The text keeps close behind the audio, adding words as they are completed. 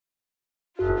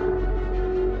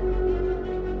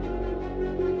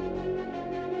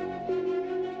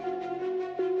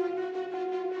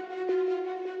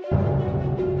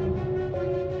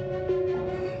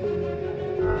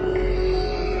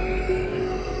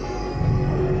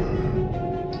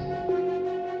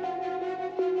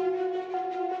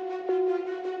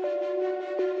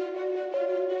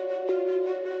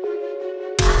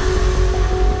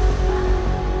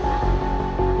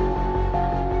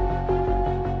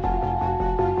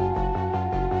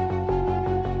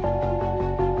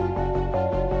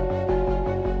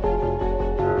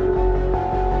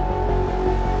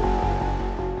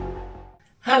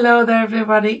Hello there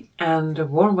everybody, and a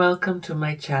warm welcome to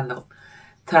my channel,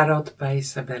 Tarot by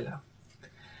Izabela.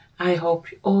 I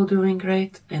hope you're all doing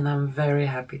great, and I'm very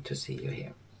happy to see you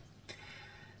here.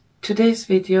 Today's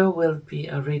video will be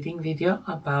a reading video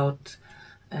about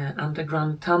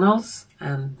underground tunnels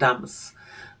and dumps,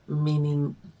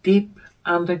 meaning deep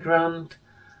underground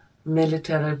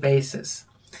military bases.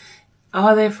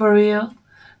 Are they for real,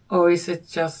 or is it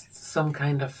just some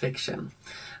kind of fiction?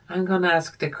 I'm gonna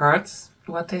ask the cards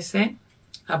what they say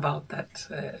about that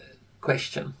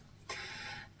question.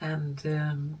 And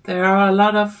there are a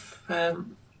lot of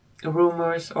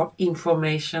rumors or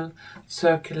information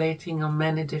circulating on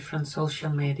many different social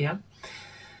media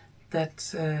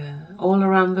that all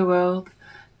around the world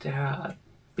there are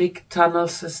big tunnel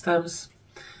systems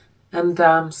and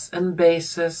dams and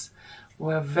bases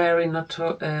where very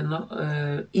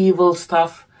evil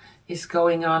stuff is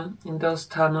going on in those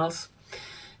tunnels,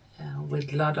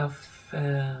 with a lot of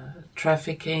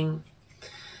trafficking,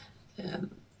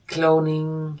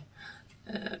 cloning,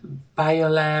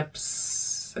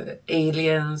 biolabs,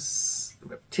 aliens,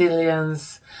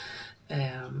 reptilians,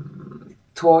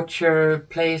 torture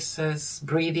places,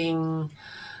 breeding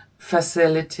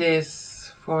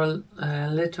facilities for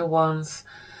little ones,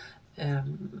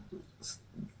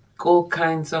 all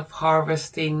kinds of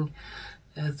harvesting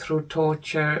through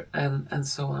torture, and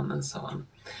so on and so on.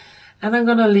 And I'm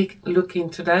gonna look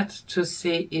into that to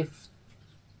see if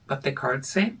what the cards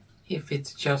say, if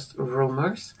it's just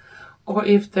rumors, or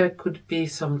if there could be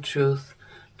some truth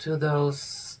to those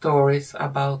stories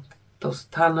about those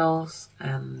tunnels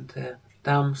and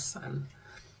dumps and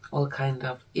all kind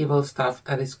of evil stuff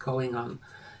that is going on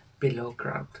below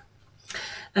ground.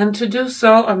 And to do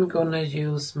so, I'm gonna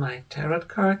use my tarot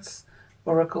cards,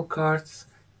 oracle cards,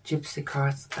 gypsy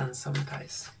cards, and some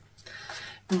dice.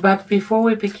 But before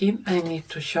we begin, I need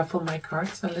to shuffle my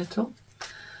cards a little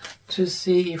to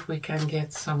see if we can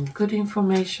get some good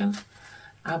information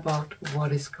about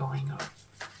what is going on.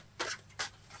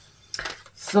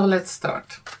 So let's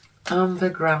start.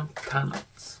 Underground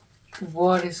tunnels.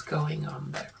 What is going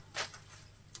on there?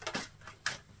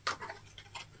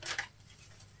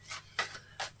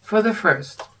 For the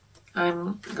first,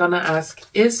 I'm gonna ask,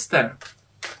 is there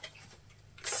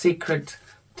secret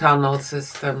tunnel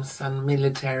systems and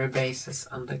military bases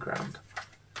underground?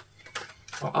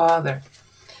 Or are there?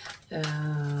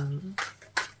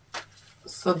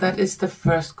 So that is the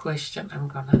first question I'm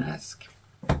gonna ask.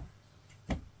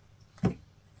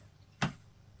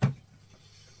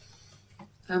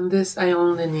 And this I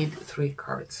only need 3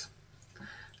 cards.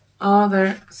 Are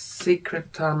there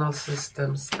secret tunnel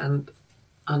systems and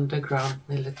underground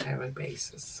military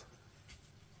bases?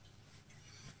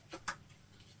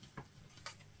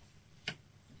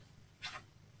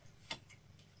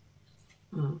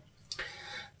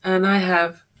 And I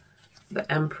have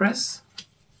the Empress,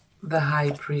 the High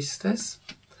Priestess,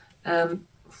 and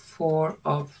 4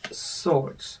 of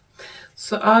Swords.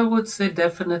 So I would say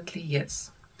definitely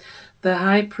yes. The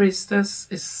High Priestess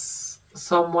is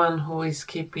someone who is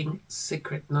keeping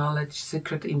secret knowledge,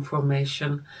 secret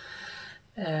information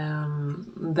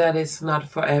that is not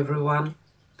for everyone.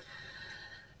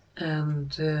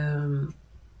 And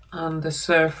on the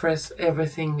surface,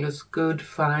 everything looks good,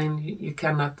 fine. You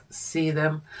cannot see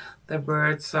them. The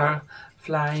birds are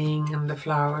flying and the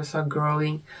flowers are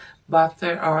growing, but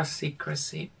there are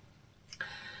secrecy.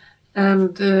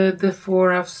 And the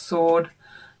 4 of Swords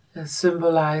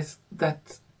symbolize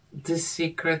that the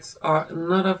secrets are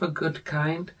not of a good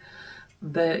kind.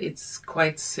 It's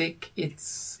quite sick,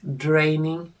 it's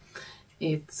draining,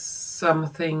 it's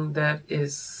something that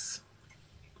is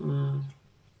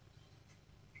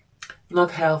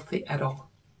not healthy at all.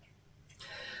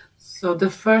 So the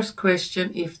first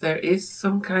question, if there is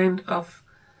some kind of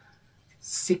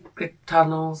secret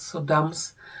tunnels or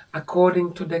dumps,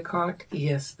 according to the card,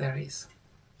 yes, there is.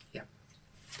 Yeah.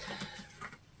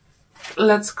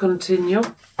 Let's continue.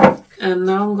 And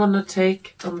now I'm gonna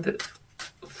take on the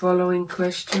following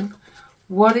question.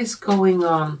 What is going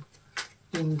on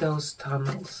in those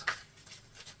tunnels?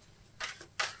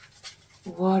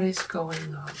 What is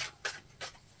going on?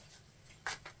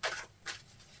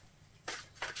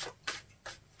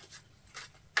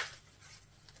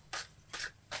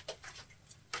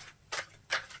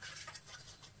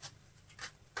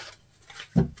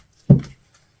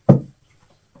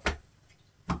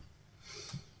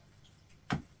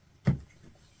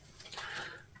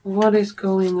 What is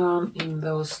going on in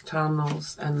those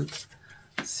tunnels and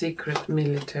secret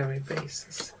military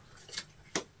bases?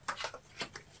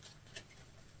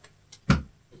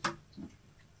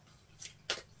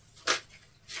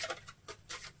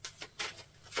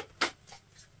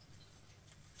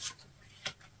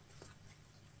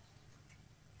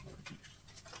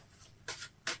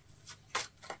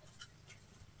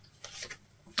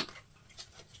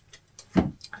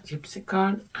 gypsy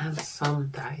card and some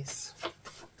dice.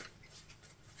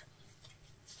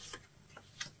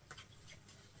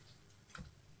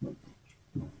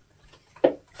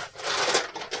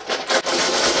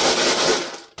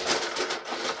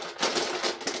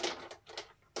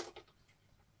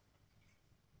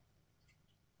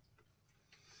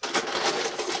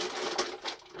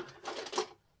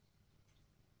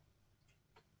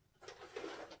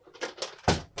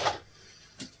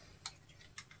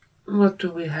 What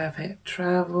do we have here?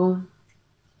 Travel,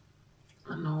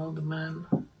 an old man.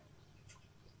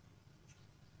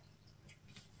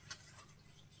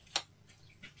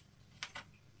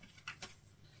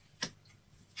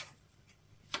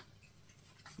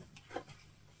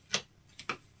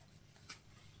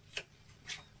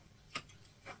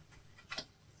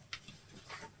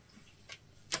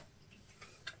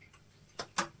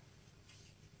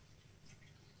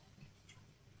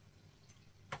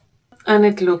 And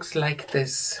it looks like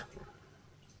this.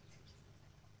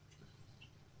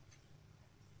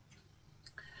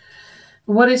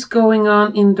 What is going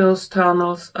on in those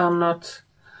tunnels are not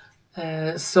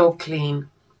so clean.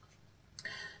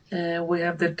 We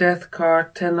have the Death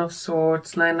card, 10 of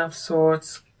Swords, 9 of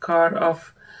Swords, card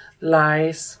of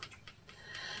Lies.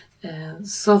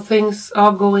 So things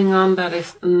are going on that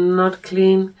is not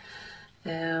clean.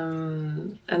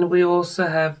 And we also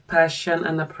have Passion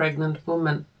and a pregnant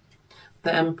woman,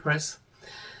 the Empress.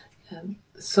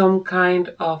 Some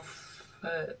kind of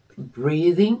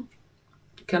breathing,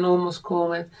 can almost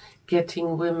call it,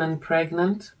 getting women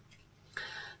pregnant.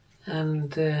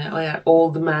 And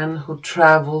old men who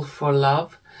travel for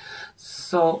love.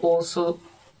 So also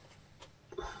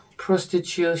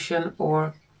prostitution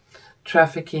or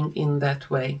trafficking in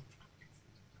that way.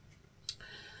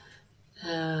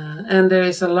 And there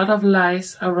is a lot of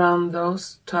lies around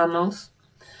those tunnels,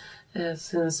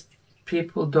 since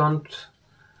people don't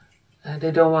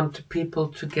want people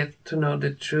to get to know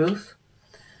the truth.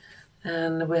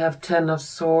 And we have 10 of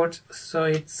Swords, so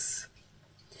it's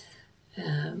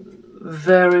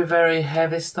very, very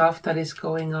heavy stuff that is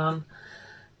going on.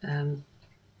 And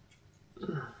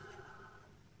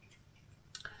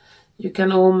you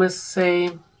can almost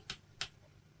say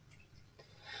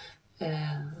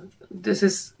this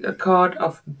is a card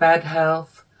of bad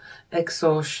health,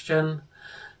 exhaustion,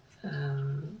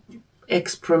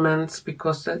 experiments,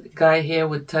 because the guy here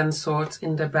with 10 swords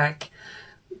in the back,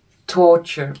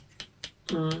 torture.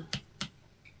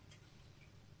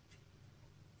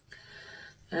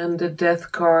 And the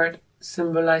Death card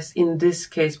symbolized in this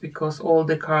case, because all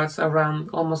the cards around,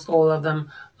 almost all of them,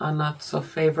 are not so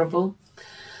favorable.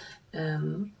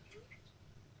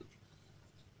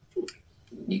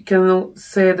 You can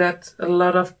say that a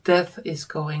lot of death is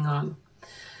going on.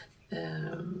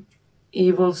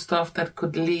 Evil stuff that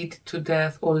could lead to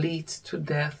death or leads to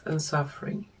death and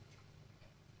suffering.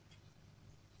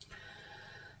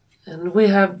 And we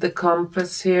have the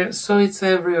compass here, so it's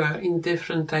everywhere in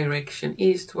different direction,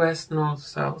 east, west, north,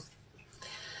 south.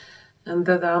 And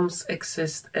the D.U.M.B.S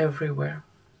exist everywhere.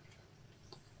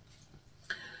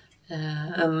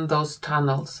 And those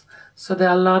tunnels. So there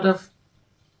are a lot of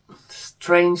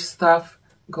strange stuff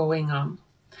going on.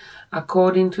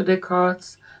 According to the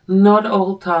cards, not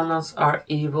all tunnels are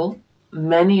evil.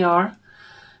 Many are.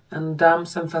 And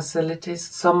dams and facilities,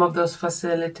 some of those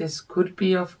facilities could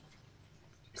be of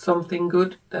something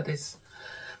good, that is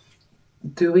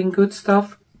doing good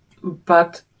stuff,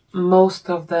 but most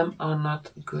of them are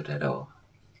not good at all.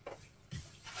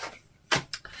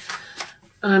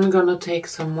 I'm gonna take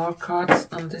some more cards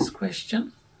on this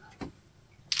question.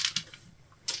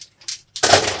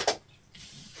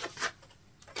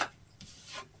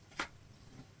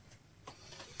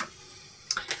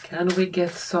 Can we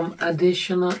get some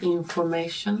additional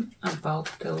information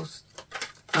about those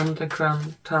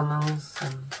underground tunnels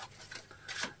and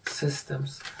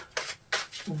systems?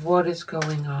 What is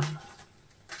going on?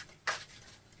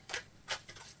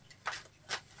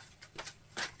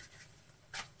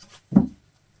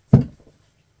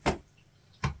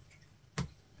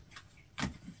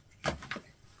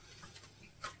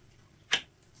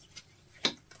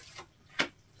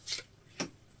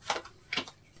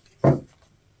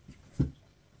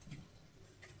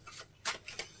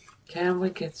 Can we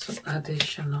get some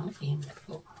additional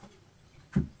info?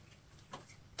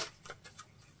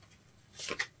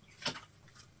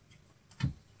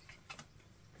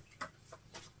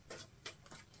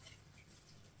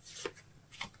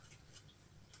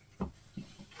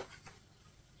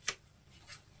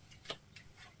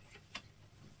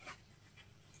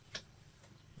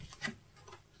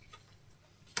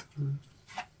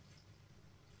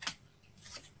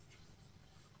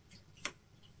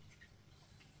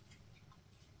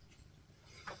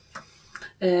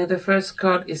 The first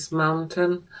card is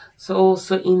mountain. So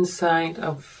also inside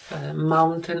of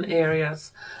mountain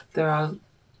areas, there are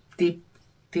deep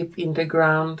in the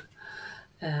ground,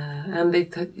 and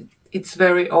it's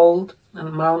very old.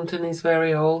 And mountain is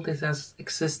very old. It has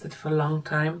existed for a long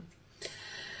time.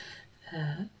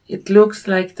 It looks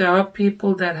like there are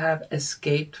people that have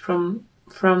escaped from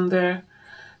there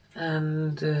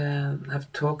and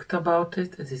have talked about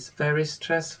it. It is very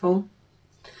stressful.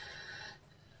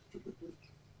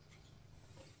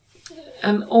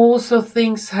 And also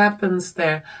things happens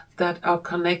there that are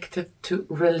connected to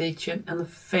religion and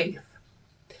faith.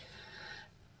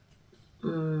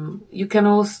 You can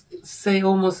also say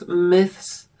almost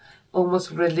myths, almost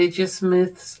religious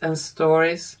myths and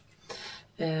stories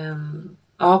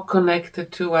are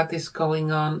connected to what is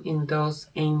going on in those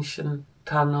ancient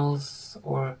tunnels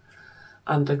or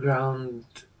underground,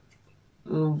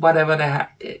 whatever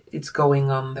it's going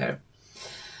on there.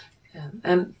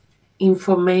 And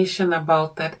information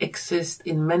about that exists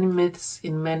in many myths,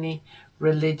 in many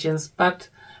religions, but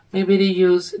maybe they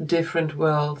use different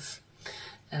words.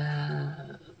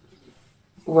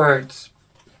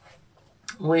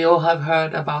 We all have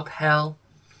heard about hell,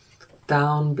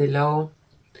 down below,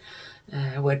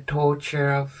 where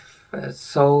torture of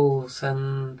souls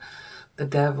and the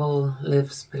devil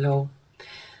lives below.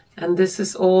 And this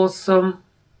is also,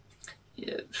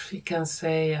 if you can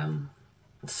say,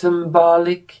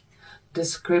 symbolic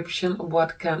description of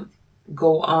what can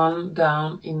go on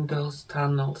down in those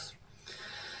tunnels.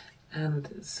 And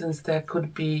since there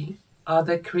could be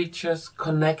other creatures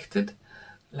connected,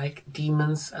 like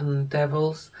demons and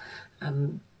devils,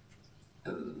 and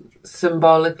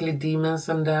symbolically demons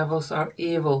and devils are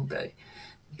evil.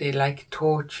 They like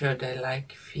torture, they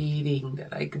like feeding, they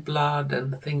like blood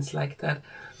and things like that.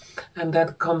 And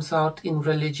that comes out in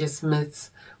religious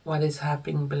myths, what is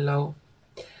happening below.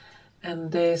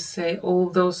 And they say all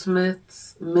those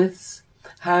myths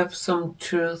have some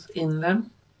truth in them,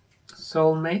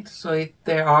 soulmate, so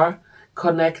they are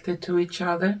connected to each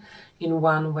other in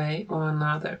one way or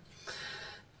another.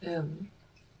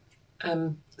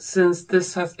 And since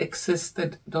this has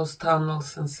existed, those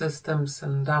tunnels and systems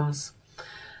and dams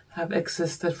have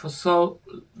existed for so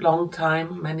long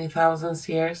time, many thousands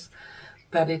years,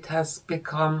 that it has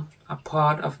become a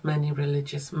part of many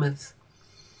religious myths.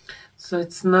 So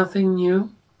it's nothing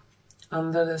new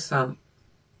under the sun.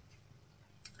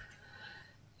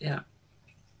 Yeah.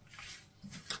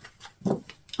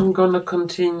 I'm gonna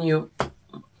continue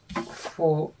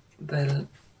for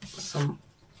some,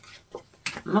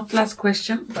 not last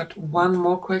question, but one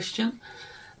more question,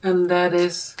 and that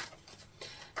is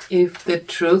if the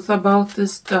truth about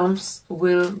these dumps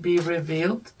will be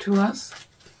revealed to us,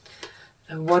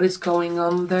 and what is going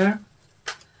on there,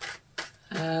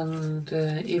 and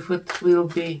if it will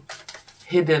be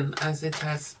hidden as it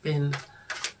has been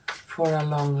for a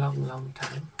long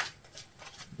time.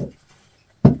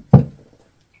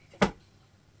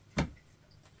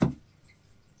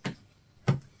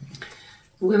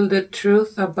 Will the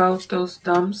truth about those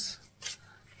dumps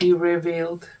be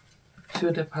revealed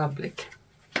to the public?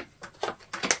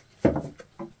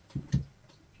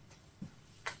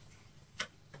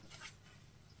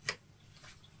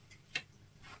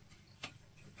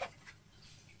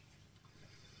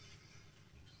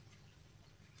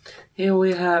 Here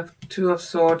we have Two of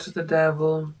Swords, the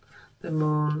Devil, the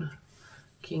Moon,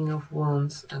 King of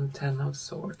Wands, and Ten of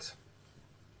Swords.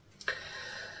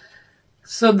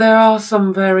 So there are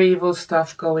some very evil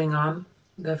stuff going on,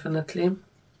 definitely.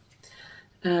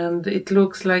 And it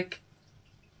looks like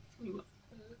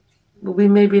we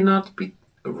maybe not be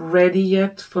ready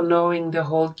yet for knowing the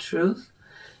whole truth.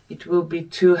 It will be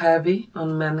too heavy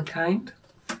on mankind.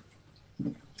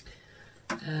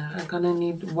 I'm gonna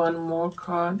need one more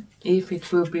card, if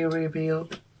it will be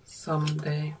revealed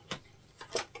someday.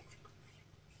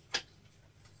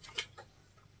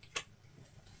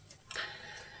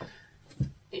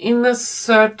 In a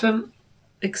certain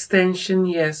extension,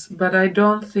 yes, but I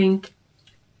don't think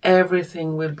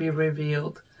everything will be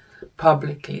revealed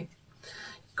publicly.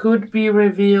 Could be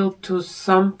revealed to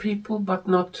some people, but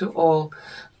not to all.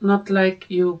 Not like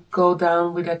you go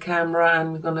down with a camera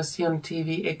and you're gonna see on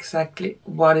TV exactly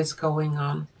what is going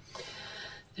on.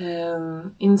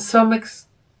 In some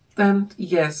extent,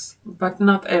 yes, but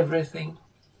not everything.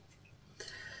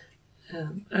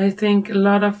 I think a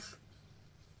lot of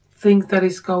things that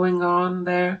is going on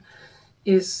there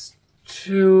is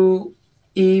too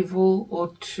evil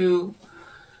or too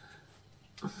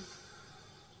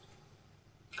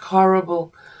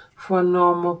horrible for a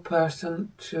normal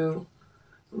person to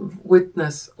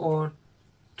witness or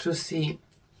to see.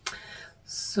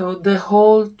 So the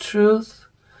whole truth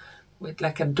with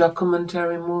like a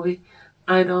documentary movie,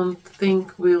 I don't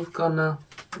think we're gonna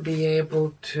be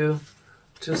able to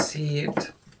see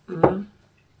it. I'm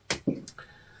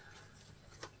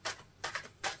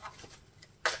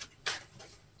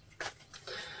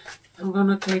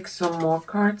gonna take some more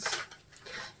cards.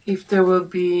 If there will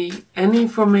be any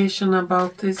information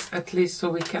about this, at least so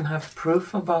we can have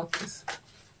proof about this.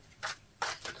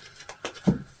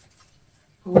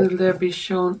 Will there be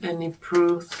shown any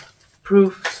proof,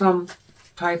 some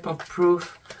type of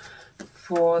proof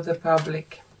for the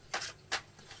public?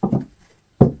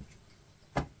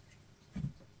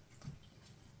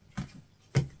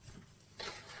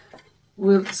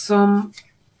 Will some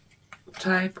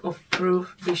type of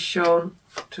proof be shown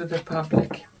to the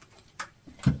public?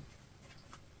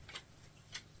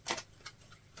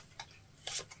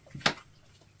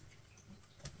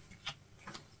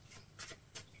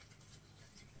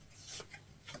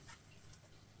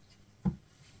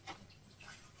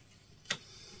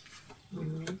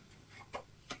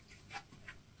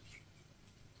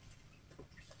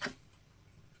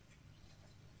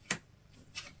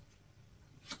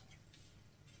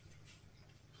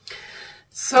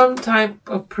 Some type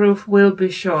of proof will be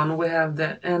shown. We have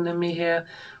the enemy here.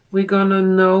 We're gonna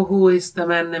know who is the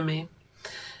enemy.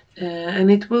 And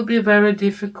it will be very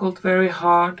difficult, very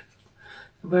hard,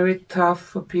 very tough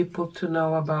for people to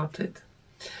know about it.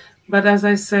 But as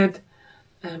I said,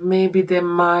 maybe the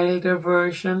milder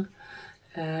version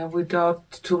without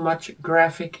too much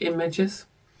graphic images.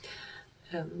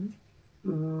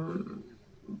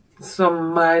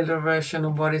 Some milder version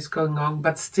of what is going on,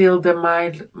 but still the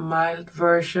mild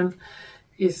version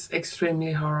is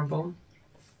extremely horrible.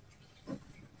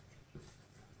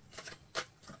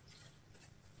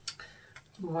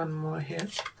 One more here.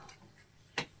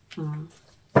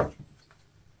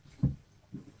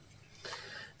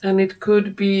 And it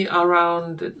could be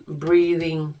around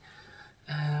breathing,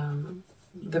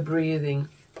 the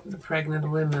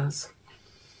pregnant women's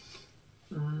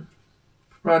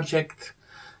project,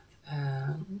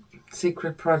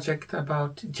 secret project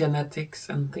about genetics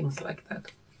and things like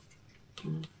that.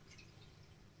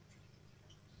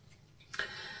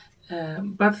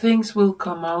 But things will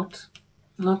come out,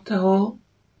 not the whole,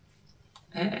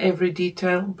 every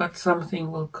detail, but something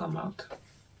will come out.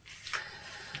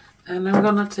 And I'm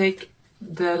gonna take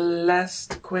the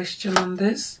last question on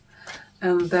this,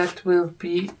 and that will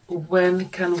be, when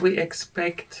can we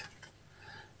expect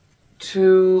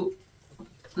to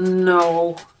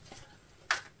know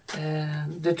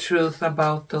the truth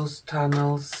about those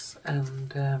tunnels and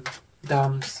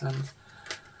D.U.M.B.S and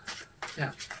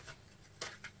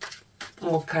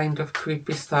all kind of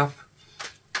creepy stuff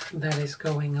that is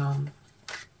going on.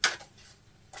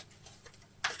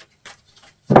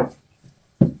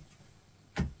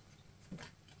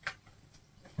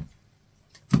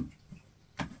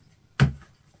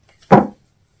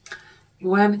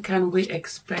 When can we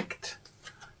expect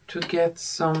to get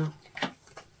some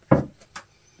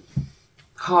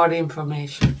hard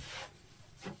information?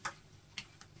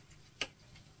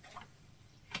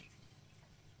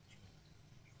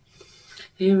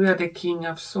 Here we are the King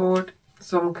of Swords.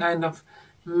 Some kind of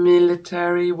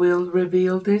military will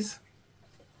reveal this,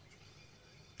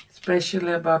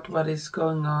 especially about what is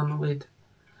going on with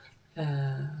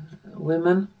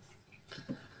women.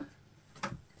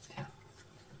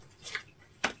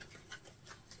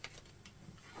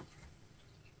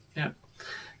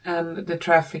 And the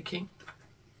trafficking.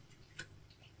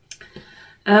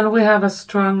 And we have a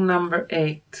strong number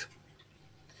 8.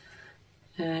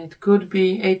 It could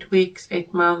be 8 weeks,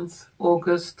 8 months,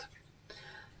 August.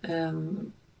 I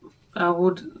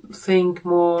would think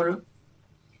more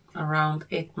around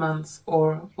 8 months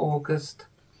or August.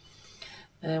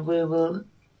 We will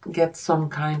get some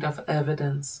kind of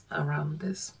evidence around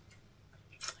this.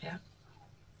 Yeah.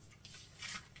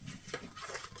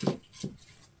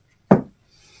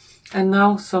 And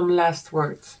now some last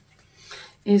words.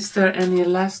 Is there any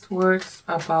last words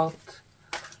about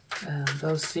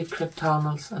those secret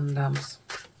tunnels and D.U.M.B.S?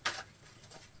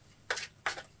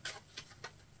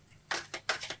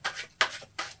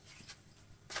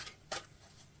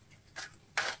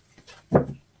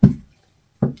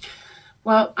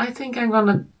 Well, I think I'm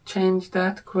gonna change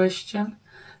that question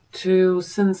to,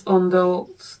 since on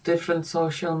those different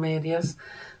social medias,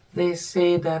 they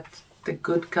say that the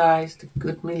good guys, the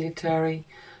good military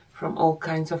from all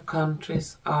kinds of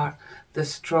countries are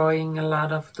destroying a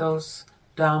lot of those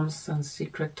D.U.M.B.S and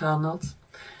secret tunnels.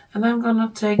 And I'm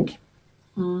gonna take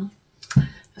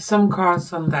some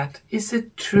cards on that. Is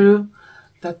it true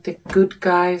that the good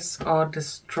guys are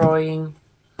destroying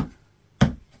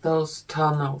those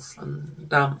tunnels and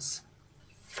D.U.M.B.S?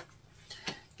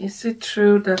 Is it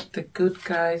true that the good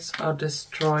guys are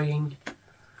destroying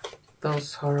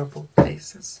those horrible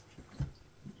places?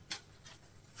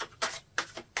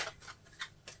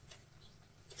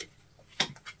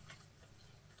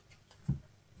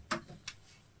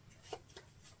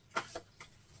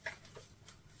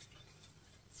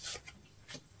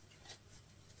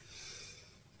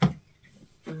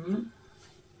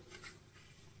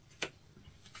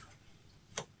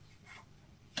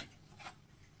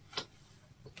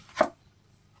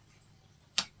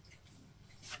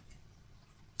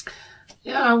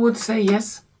 Yeah, I would say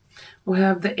yes. We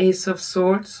have the Ace of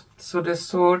Swords, so the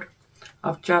sword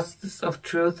of justice, of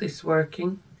truth is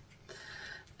working,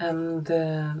 and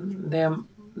they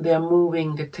are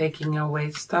moving, they're taking away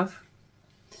stuff.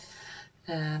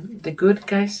 And the good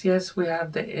guys, yes, we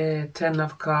have the Ten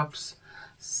of Cups,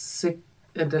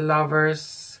 the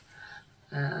Lovers,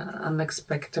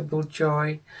 unexpected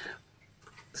joy.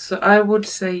 So I would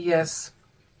say yes,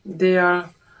 they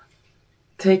are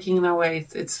taking away,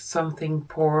 it's something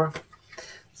poor,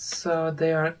 so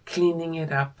they are cleaning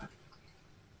it up.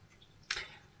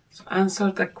 So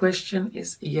answer that question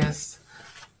is yes.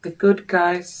 The good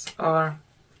guys are,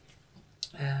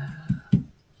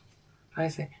 I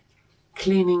say,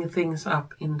 cleaning things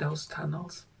up in those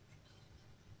tunnels.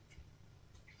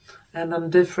 And on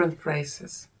different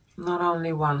places, not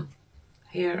only one,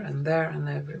 here and there and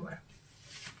everywhere.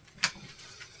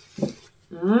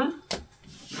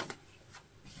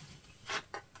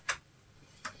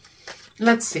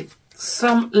 Let's see,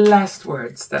 some last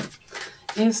words then.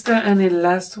 Is there any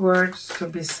last words to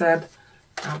be said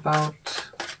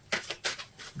about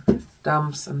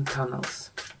dumps and tunnels?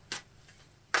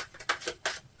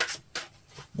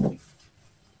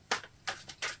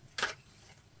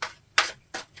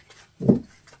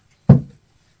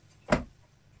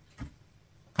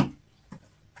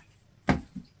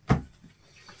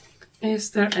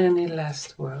 Is there any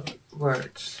last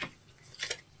words?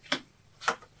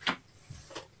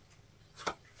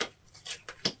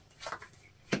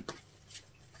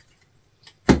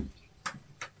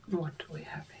 What do we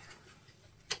have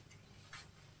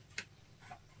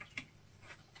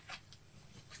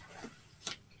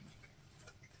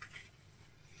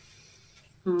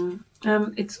here?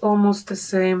 And it's almost the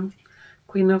same.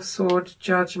 Queen of Swords,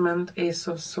 Judgment, Ace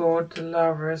of Swords, the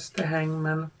Lovers, the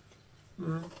Hangman,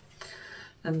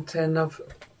 and Ten of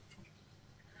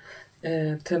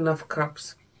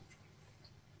Cups.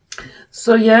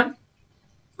 So yeah,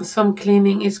 some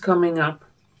cleaning is coming up,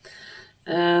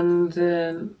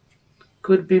 and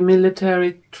could be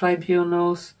military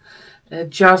tribunals.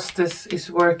 Justice is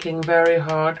working very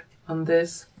hard on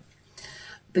this.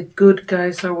 The good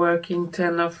guys are working,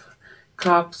 Ten of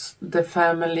Cups, the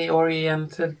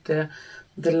family-oriented, the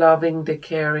loving, the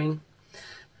caring.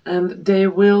 And they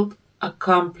will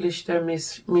accomplish their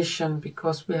mission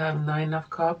because we have Nine of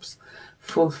Cups,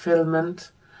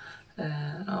 fulfillment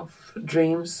of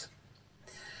dreams.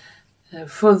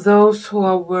 For those who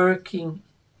are working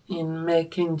in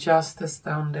making justice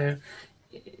down there,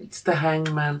 it's the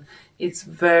Hangman. It's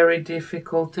very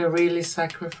difficult. They really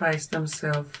sacrifice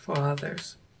themselves for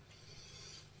others.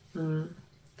 And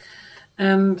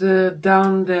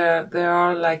down there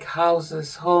are like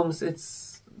houses, homes.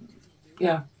 It's,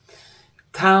 yeah,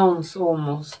 towns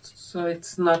almost. So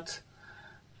it's not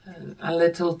a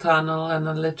little tunnel and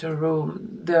a little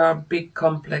room. There are big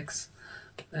complex.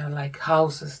 There are like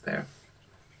houses there.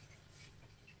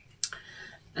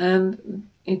 And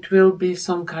it will be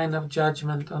some kind of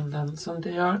judgment on them. So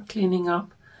they are cleaning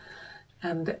up,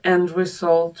 and the end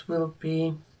result will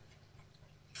be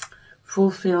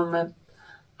fulfillment,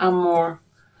 a more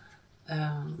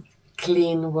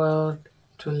clean world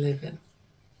to live in.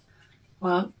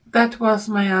 Well, that was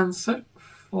my answer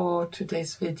for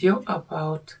today's video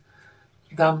about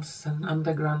dumps and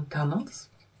underground tunnels.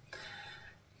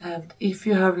 And if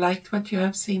you have liked what you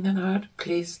have seen and heard,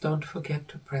 please don't forget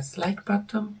to press like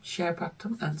button, share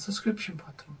button and subscription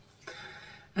button.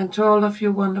 And to all of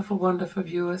you wonderful, wonderful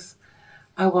viewers,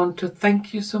 I want to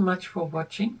thank you so much for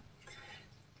watching.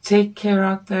 Take care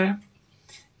out there.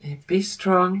 Be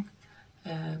strong.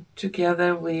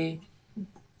 Together we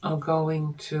are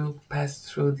going to pass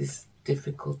through these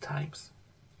difficult times.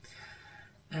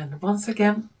 And once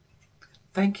again,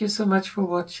 thank you so much for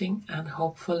watching, and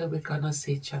hopefully we're gonna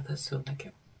see each other soon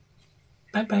again.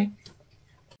 Bye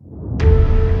bye.